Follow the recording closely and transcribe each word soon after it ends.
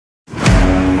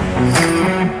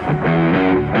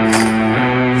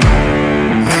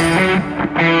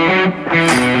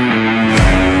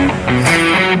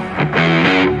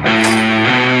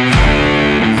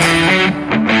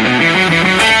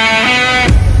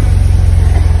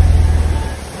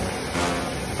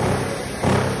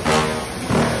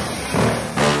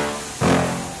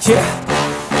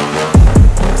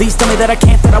Please tell me that I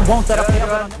can't, that I won't, that I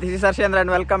fail. This is Harshendra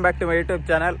and welcome back to my YouTube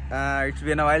channel. It's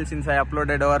been a while since I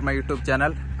uploaded over my YouTube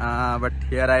channel, but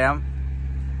here I am.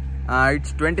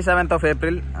 It's 27th of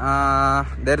April.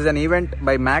 There is an event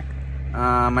by Mac,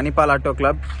 Manipal Auto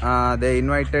Club. They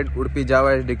invited Udupi Java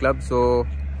SD Club, so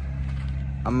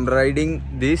I'm riding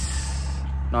this,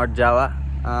 not Java.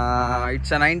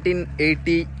 It's a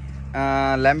 1980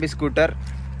 Lambi scooter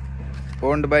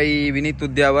owned by Vinit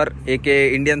Udyavar,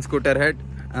 aka Indian Scooter Head.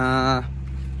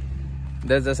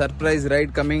 There's a surprise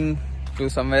ride coming to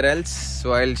somewhere else,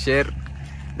 so I'll share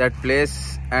that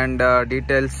place and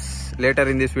details later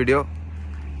in this video.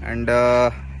 And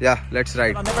yeah, let's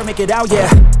ride. I'll never make it out,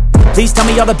 yeah. Please tell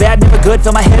me all the bad, never good.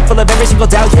 Fill my head full of every single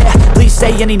doubt, yeah. Please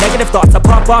say any negative thoughts. I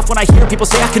pop off when I hear people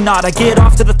say I cannot. I get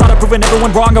off to the thought of proving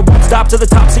everyone wrong. I won't stop to the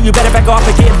top, so you better back off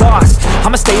and get lost.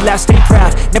 I'ma stay loud, stay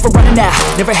proud, never running out,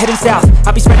 never heading south.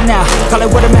 I'll be spreading out, call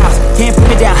it word of mouth. Can't put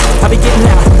me down, I'll be getting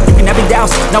loud. You can have me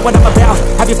doubts, not what I'm about.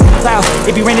 Have your cloud,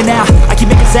 it be raining now. I keep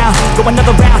making sound, go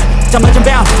another round. I'm legend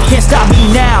bound, can't stop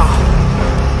me now.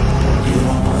 You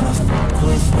don't wanna fuck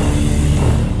with me.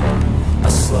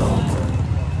 A slow.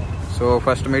 So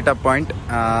first meetup point,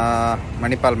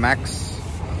 Manipal Max.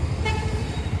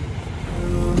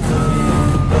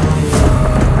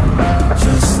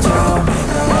 Just tell me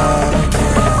that I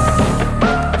can.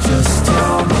 Just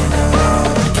tell me that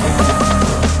I can.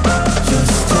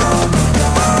 Just tell me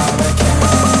that I can.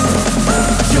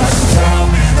 Just tell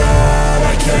me that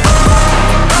I can.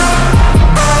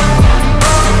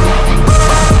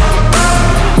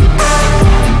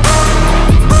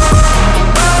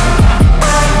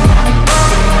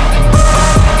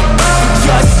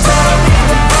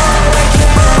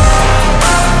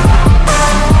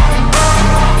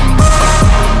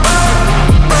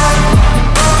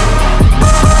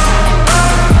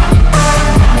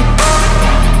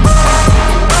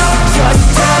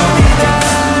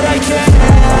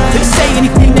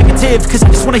 Cause I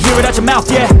just wanna hear it out your mouth,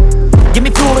 yeah. Give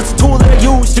me fuel, it's a tool that I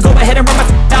use to go ahead and run my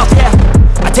mouth, yeah.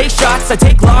 I take shots, I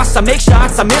take loss, I make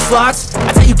shots, I miss lots.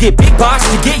 That's how you get big box,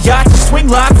 you get yachts, you swing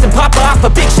lots and pop off a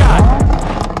big shot.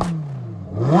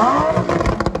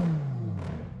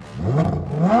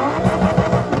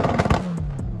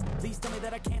 Please tell me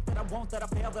that I can't, that I won't, that I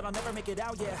fail, that I'll never make it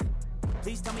out, yeah.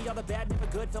 Please tell me all the bad, never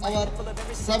good. Our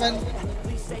 7th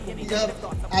year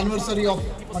anniversary of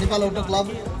Manipal Auto Club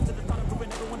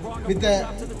with a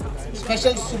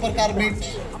special supercar meet,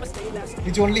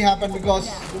 which only happened because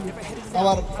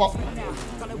our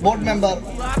board member.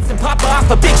 Pop off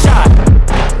a big shot.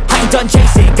 I ain't done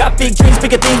chasing, got big dreams,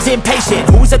 bigger things, impatient.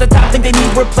 Who's at the top think they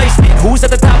need replacement? Who's at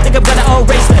the top think I'm gonna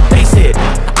erase them? Face it,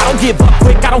 I don't give up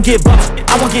quick, I don't give up shit.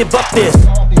 I won't give up this,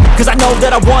 cause I know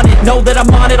that I want it, know that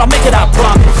I'm on it, I'll make it, I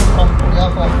promise. On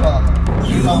behalf of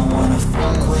you don't wanna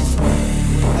fuck with me.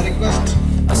 I request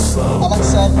Alan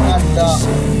sir and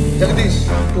Jagdish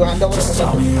to hand over the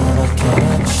microphone.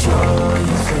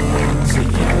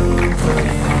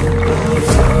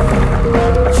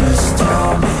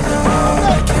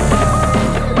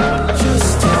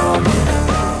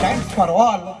 Thanks for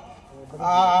all.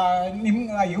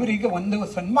 ಇವರಿಗೆ ಒಂದು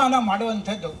ಸನ್ಮಾನ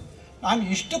ಮಾಡುವಂಥದ್ದು. ನಾನು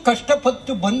ಇಷ್ಟು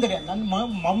ಕಷ್ಟಪಟ್ಟು ಬಂದರೆ ನನ್ನ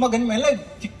ಮೊಮ್ಮಗನ ಮೇಲೆ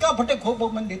ಚಿಕ್ಕಾಪಟ್ಟೆ ಕೋಪ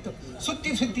ಬಂದಿತ್ತು.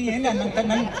 ಸುತ್ತಿ ಏನಂತ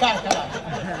ನನ್ನ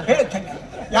ಹೇಳ್ತಾನೆ.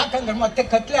 ಯಾಕಂದ್ರೆ ಮತ್ತೆ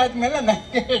ಕತ್ಲೆ ಆದಮೇಲೆ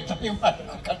ನನಗೆ ಡ್ರೈವ್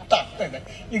ಮಾಡೋದು ಕಷ್ಟ ಆಗ್ತದೆ.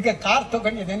 ಈಗ ಕಾರ್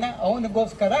ತೊಗೊಂಡಿದ್ದೇನೆ,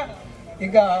 ಅವನಿಗೋಸ್ಕರ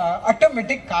ಈಗ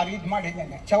ಆಟೋಮೆಟಿಕ್ ಕಾರ್ ಇದು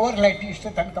ಮಾಡಿದ್ದೇನೆ. ಚವರ್ ಲೈಟ್ ಇಷ್ಟು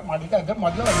ತನಕ ಮಾಡಿದ್ದೆ, ಅದ್ರ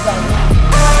ಮೊದಲು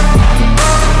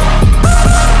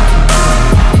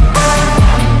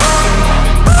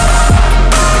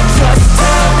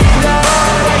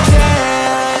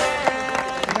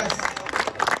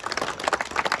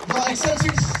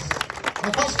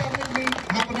the first annual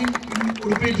happening in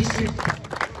Udupi district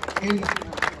in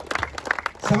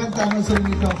 7th anniversary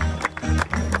meet of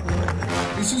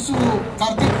Isuzu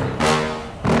Karthik.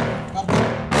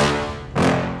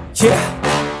 Yeah.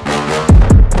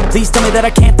 Please tell me that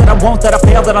I can't, that I won't, that I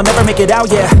fail, that I'll never make it out,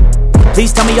 yeah.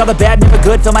 Please tell me all the bad, never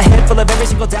good. Fill my head full of every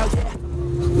single doubt,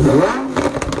 yeah.